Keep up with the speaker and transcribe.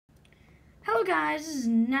Hello guys, this is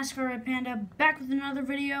NASCAR Red Panda back with another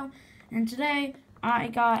video, and today I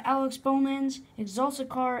got Alex Bowman's Axalta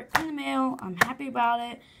car in the mail. I'm happy about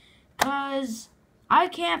it because I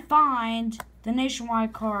can't find the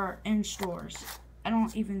Nationwide car in stores. I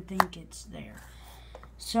don't even think it's there.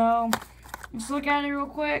 So let's look at it real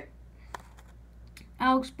quick.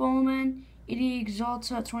 Alex Bowman, ED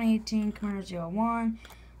Axalta 2018 Commander 01,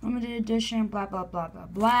 limited edition, blah blah blah blah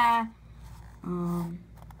blah.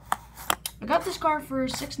 I got this car for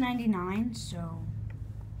 $6.99, so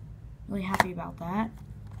really happy about that.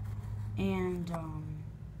 And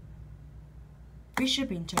free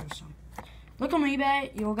shipping too. So look on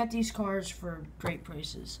eBay, you'll get these cars for great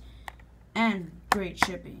prices and great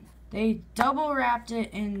shipping. They double wrapped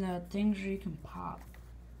it in the things where you can pop.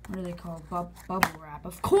 What are they called? Bubble wrap.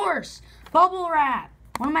 Of course, bubble wrap.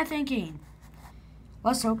 What am I thinking?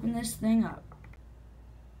 Let's open this thing up.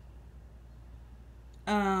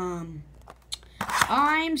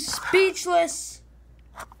 I'm speechless.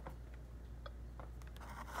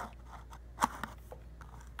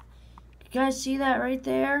 You guys see that right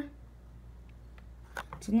there?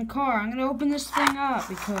 It's in the car. I'm gonna open this thing up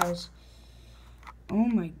because, oh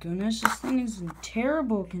my goodness, this thing is in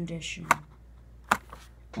terrible condition.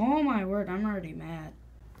 Oh my word, I'm already mad.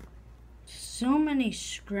 So many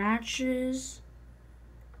scratches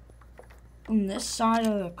on this side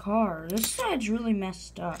of the car. This side's really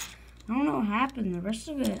messed up. I don't know what happened. The rest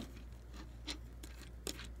of it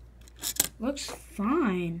looks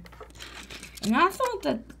fine. And I thought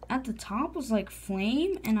that at the top was like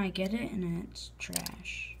flame, and I get it, and it's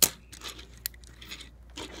trash.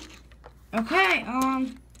 Okay,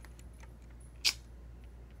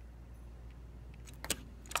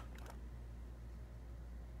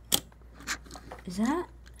 is that?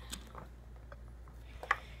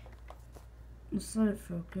 Let's let it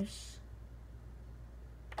focus.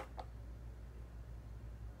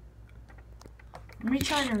 Let me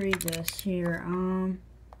try to read this here.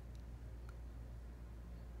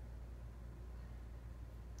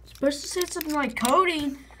 It's supposed to say something like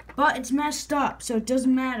coding, but it's messed up, so it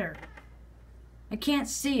doesn't matter. I can't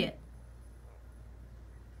see it.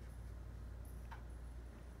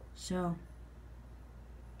 So,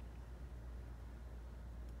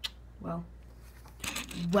 well,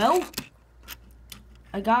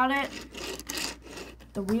 I got it.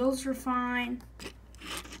 The wheels are fine.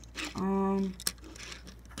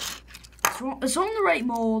 It's on the right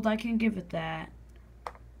mold, I can give it that.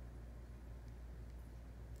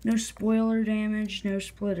 No spoiler damage, no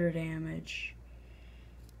splitter damage.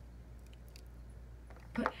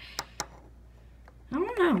 But, I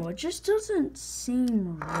don't know, it just doesn't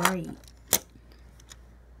seem right.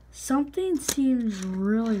 Something seems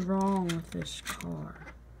really wrong with this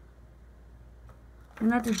car. I'm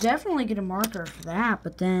gonna have to definitely get a marker for that,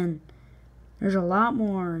 but then there's a lot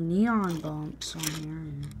more neon bumps on here.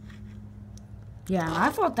 And yeah, I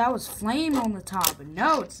thought that was flame on the top, but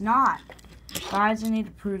no, it's not. Guys, I need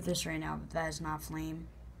to prove this right now that is not flame.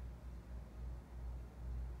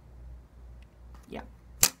 Yeah.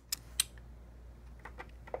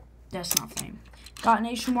 That's not flame. Got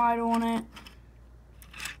Nationwide on it.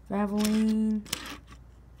 Valvoline.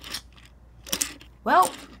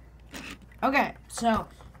 Well, okay, so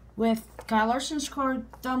with Kyle Larson's car,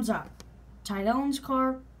 thumbs up. Ty Dillon's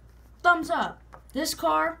car, thumbs up. This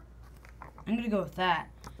car, I'm gonna go with that.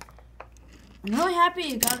 I'm really happy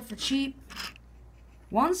you got it for cheap.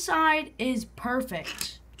 One side is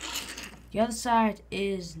perfect. The other side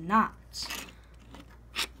is not.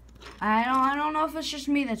 I don't know if it's just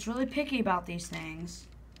me that's really picky about these things.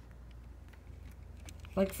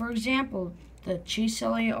 Like, for example, the Chase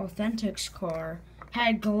Elliott Authentics car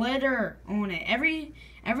had glitter on it. Every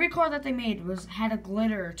car that they made had a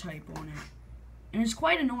glitter type on it. And it's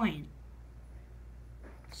quite annoying.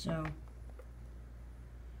 So,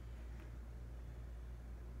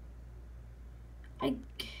 it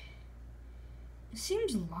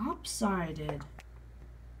seems lopsided.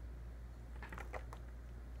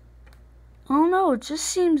 I don't know, it just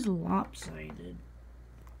seems lopsided.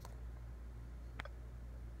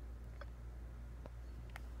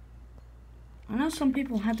 I know some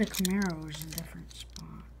people had the Camaros in different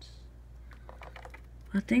spots.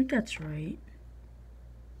 I think that's right.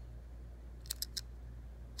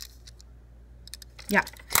 Yeah.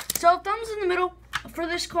 So thumbs in the middle for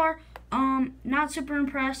this car. Not super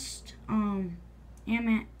impressed. I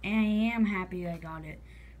am happy I got it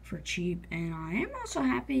for cheap, and I am also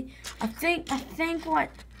happy. I think what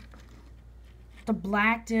the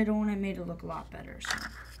black did on it made it look a lot better. So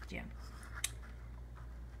yeah.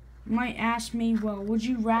 You might ask me, well, would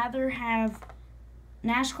you rather have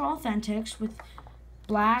NASCAR Authentics with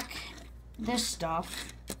black this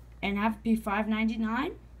stuff and have it be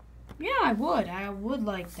 $5.99, yeah, I would. I would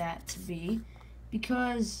like that to be,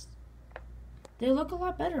 because they look a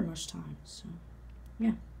lot better most times. So,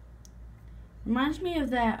 yeah. Reminds me of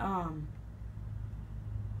that,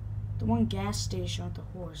 the one gas station with the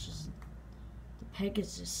horse.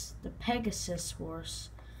 The Pegasus horse.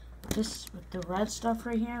 This, with the red stuff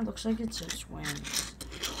right here, looks like it's just wings.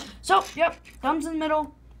 So, yep, thumbs in the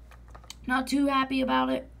middle. Not too happy about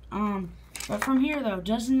it. But from here, though,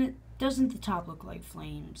 doesn't the top look like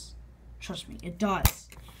flames? Trust me, it does.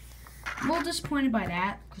 I'm a little disappointed by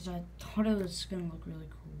that, because I thought it was going to look really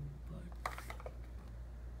cool, but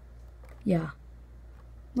yeah.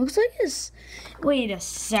 Looks like it's... Wait a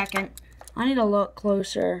second. I need to look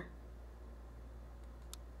closer.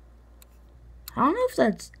 I don't know if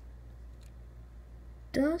that's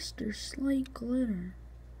dust or slight glitter.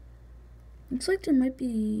 Looks like there might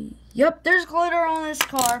be... Yep, there's glitter on this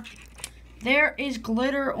car. There is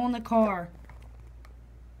glitter on the car.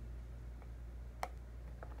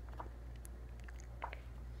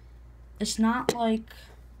 It's not like...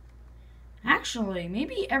 Actually,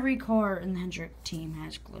 maybe every car in the Hendrick team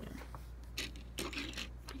has glitter.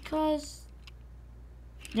 Because...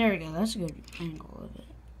 There we go, that's a good angle of it.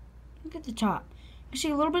 Look at the top. You see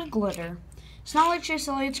a little bit of glitter. It's not like Chase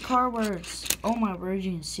Elliott's car where it's... Oh my word,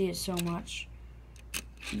 you can see it so much.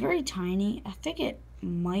 It's very tiny. I think it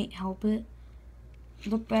might help it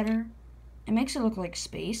look better. It makes it look like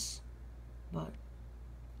space. But,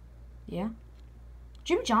 yeah.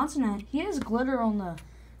 Jimmy Johnson, he has glitter on the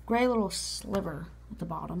gray little sliver at the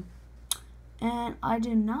bottom. And I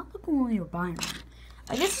did not look when we were buying them.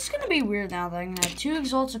 I guess it's going to be weird now that I'm going to have 2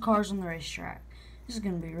 Axalta cars on the racetrack. This is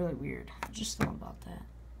going to be really weird. I just thought about that.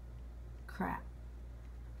 Crap.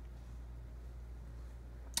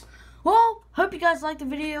 Well, hope you guys liked the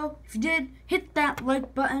video. If you did, hit that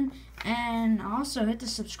like button. And also hit the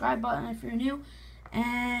subscribe button if you're new.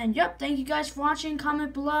 And, yep, thank you guys for watching.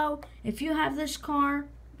 Comment below if you have this car,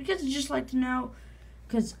 because I'd just like to know,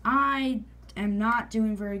 because I am not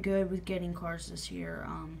doing very good with getting cars this year.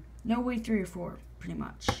 No way 3 or 4, pretty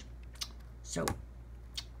much. So,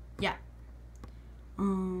 yeah.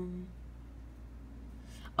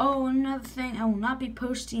 Oh, another thing, I will not be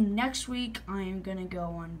posting next week. I am going to go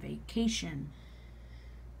on vacation.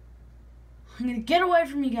 I'm going to get away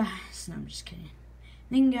from you guys. No, I'm just kidding.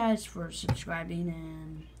 Thank you guys for subscribing,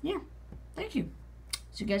 and yeah, thank you.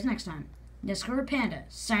 See you guys next time. Discover Panda,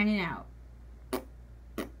 signing out.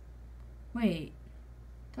 Wait,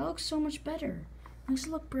 that looks so much better. Makes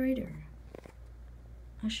it look brighter.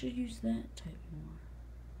 I should use that type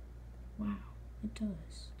more. Wow, it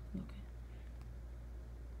does. Look at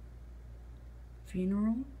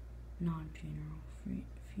funeral, non-funeral,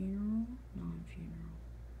 funeral, non-funeral.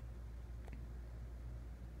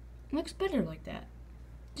 Looks better like that.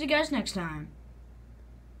 See you guys next time.